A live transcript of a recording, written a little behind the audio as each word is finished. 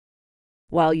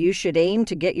While you should aim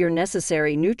to get your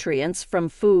necessary nutrients from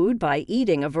food by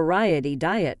eating a variety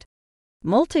diet,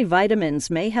 multivitamins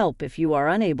may help if you are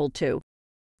unable to,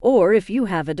 or if you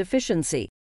have a deficiency.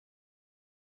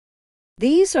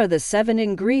 These are the 7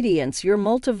 ingredients your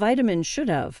multivitamin should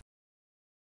have.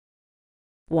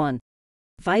 1.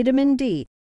 Vitamin D.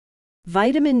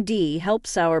 Vitamin D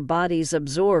helps our bodies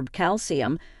absorb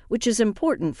calcium, which is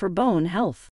important for bone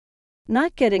health.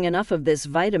 Not getting enough of this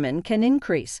vitamin can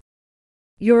increase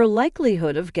your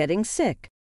likelihood of getting sick,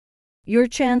 your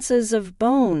chances of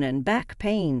bone and back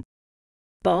pain,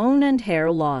 bone and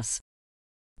hair loss.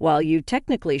 While you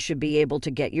technically should be able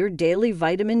to get your daily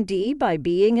vitamin D by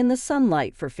being in the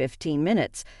sunlight for 15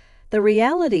 minutes, the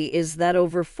reality is that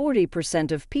over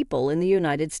 40% of people in the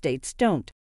United States don't.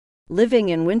 Living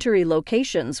in wintry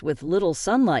locations with little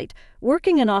sunlight,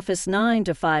 working an office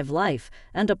 9-to-5 life,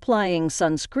 and applying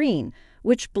sunscreen,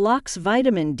 which blocks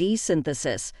vitamin D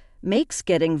synthesis, makes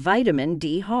getting vitamin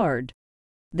D hard.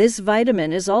 This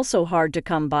vitamin is also hard to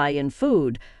come by in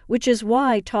food, which is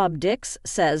why Tom Dix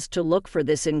says to look for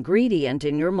this ingredient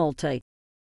in your multi.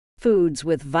 Foods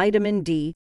with vitamin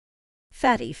D: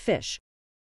 fatty fish,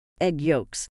 egg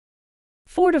yolks,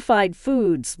 fortified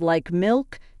foods like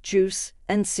milk, juice,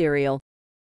 and cereal.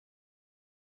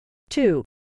 2.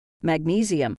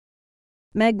 Magnesium.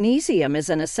 Magnesium is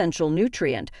an essential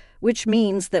nutrient, which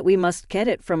means that we must get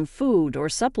it from food or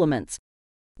supplements.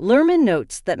 Lerman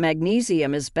notes that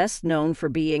magnesium is best known for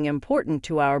being important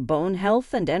to our bone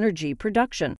health and energy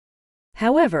production.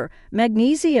 However,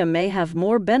 magnesium may have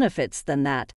more benefits than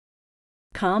that.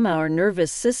 Calm our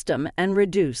nervous system and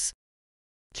reduce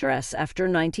stress after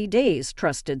 90 days.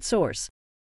 Trusted source.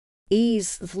 Ease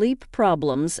sleep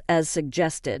problems as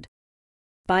suggested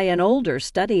by an older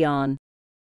study on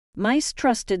mice.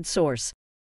 Trusted source.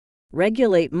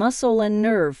 Regulate muscle and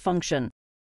nerve function.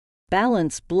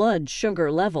 Balance blood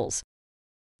sugar levels.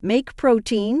 Make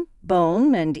protein,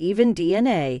 bone, and even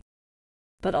DNA.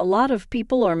 But a lot of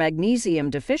people are magnesium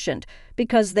deficient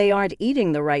because they aren't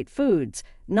eating the right foods,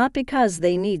 not because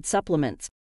they need supplements.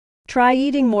 Try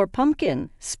eating more pumpkin,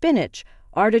 spinach,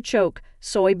 artichoke,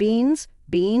 soybeans,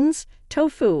 beans,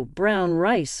 tofu, brown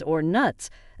rice, or nuts,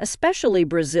 especially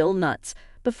Brazil nuts,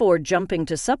 before jumping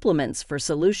to supplements for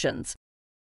solutions.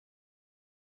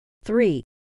 3.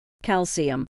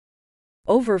 Calcium.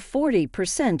 Over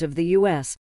 40% of the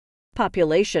U.S.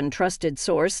 population trusted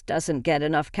source doesn't get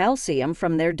enough calcium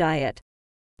from their diet.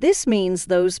 This means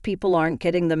those people aren't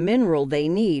getting the mineral they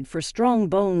need for strong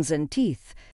bones and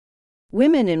teeth.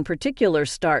 Women in particular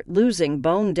start losing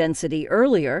bone density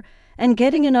earlier, and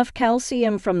getting enough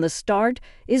calcium from the start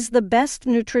is the best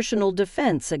nutritional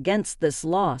defense against this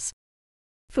loss.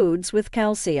 Foods with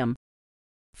calcium.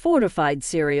 Fortified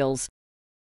cereals,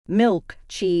 milk,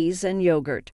 cheese, and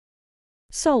yogurt,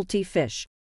 salty fish,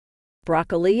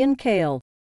 broccoli and kale,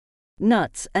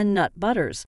 nuts and nut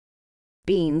butters,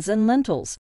 beans and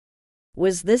lentils.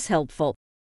 Was this helpful?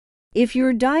 If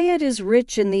your diet is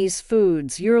rich in these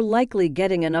foods, you're likely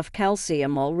getting enough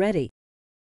calcium already.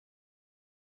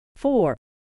 4.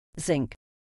 Zinc.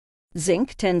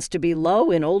 Zinc tends to be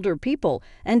low in older people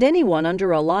and anyone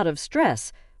under a lot of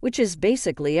stress, which is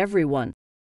basically everyone.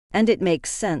 And it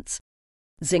makes sense.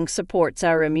 Zinc supports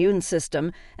our immune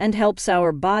system and helps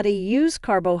our body use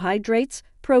carbohydrates,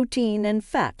 protein, and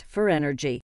fat for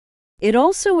energy. It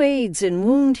also aids in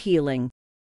wound healing.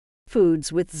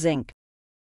 Foods with zinc.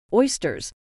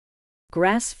 Oysters,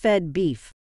 grass-fed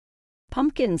beef,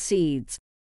 pumpkin seeds,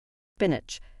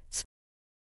 spinach,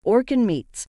 organ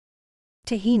meats,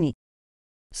 tahini,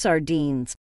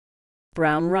 sardines,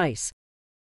 brown rice,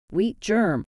 wheat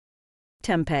germ,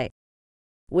 tempeh.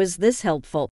 Was this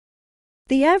helpful?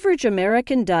 The average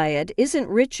American diet isn't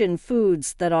rich in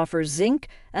foods that offer zinc,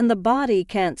 and the body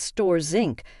can't store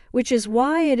zinc, which is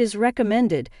why it is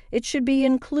recommended it should be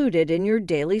included in your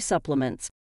daily supplements.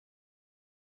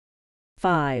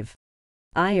 5.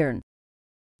 Iron.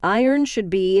 Iron should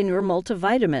be in your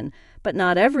multivitamin, but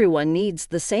not everyone needs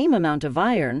the same amount of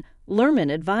iron,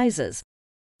 Lerman advises.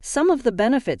 Some of the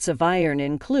benefits of iron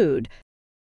include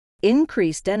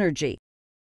increased energy,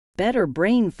 better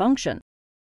brain function,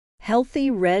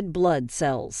 healthy red blood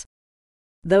cells.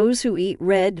 Those who eat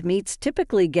red meats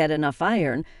typically get enough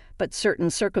iron, but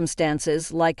certain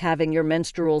circumstances, like having your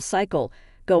menstrual cycle,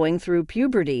 going through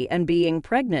puberty, and being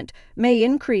pregnant, may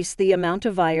increase the amount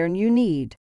of iron you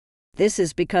need. This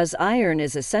is because iron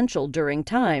is essential during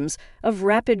times of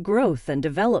rapid growth and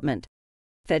development.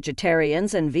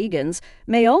 Vegetarians and vegans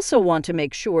may also want to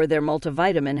make sure their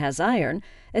multivitamin has iron,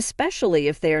 especially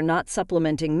if they are not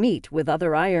supplementing meat with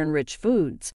other iron-rich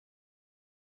foods.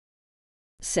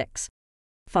 6.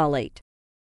 Folate.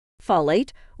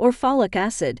 Folate, or folic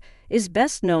acid, is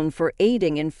best known for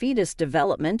aiding in fetus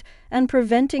development and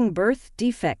preventing birth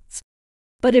defects.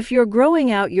 But if you're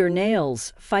growing out your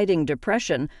nails, fighting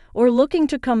depression, or looking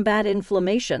to combat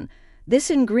inflammation,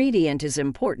 this ingredient is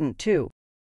important too.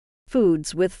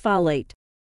 Foods with folate: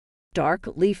 dark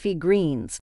leafy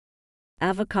greens,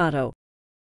 avocado,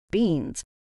 beans,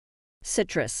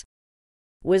 citrus.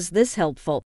 Was this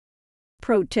helpful?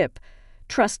 Pro tip: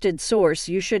 trusted source,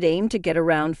 you should aim to get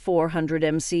around 400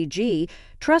 mcg,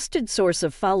 trusted source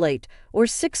of folate, or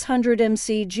 600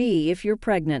 mcg if you're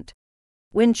pregnant.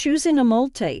 When choosing a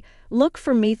multi, look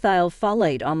for methyl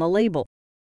folate on the label.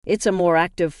 It's a more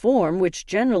active form, which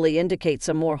generally indicates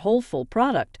a more wholeful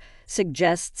product,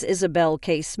 suggests Isabel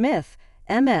K. Smith,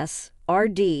 MS,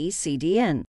 RD,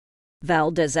 CDN.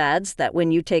 Valdez adds that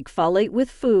when you take folate with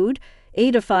food,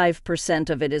 85%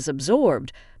 of it is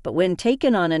absorbed, but when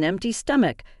taken on an empty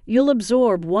stomach, you'll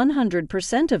absorb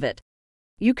 100% of it.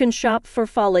 You can shop for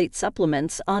folate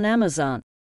supplements on Amazon.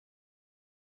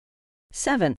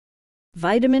 7.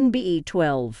 Vitamin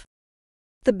B12.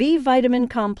 The B vitamin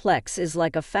complex is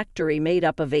like a factory made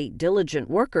up of 8 diligent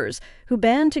workers who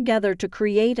band together to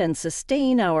create and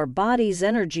sustain our body's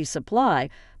energy supply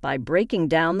by breaking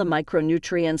down the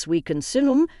micronutrients we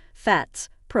consume: fats,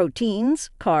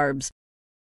 proteins, carbs.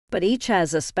 But each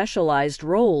has a specialized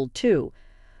role, too.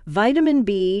 Vitamin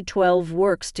B12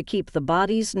 works to keep the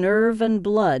body's nerve and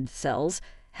blood cells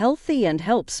healthy and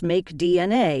helps make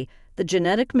DNA, the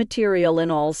genetic material in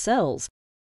all cells.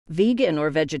 Vegan or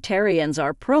vegetarians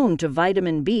are prone to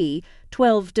vitamin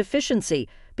B12 deficiency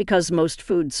because most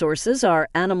food sources are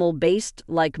animal-based,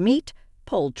 like meat,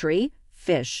 poultry,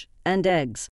 fish, and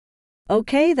eggs.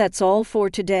 Okay, that's all for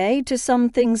today. To sum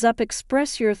things up,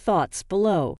 express your thoughts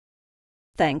below.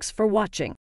 Thanks for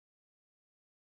watching.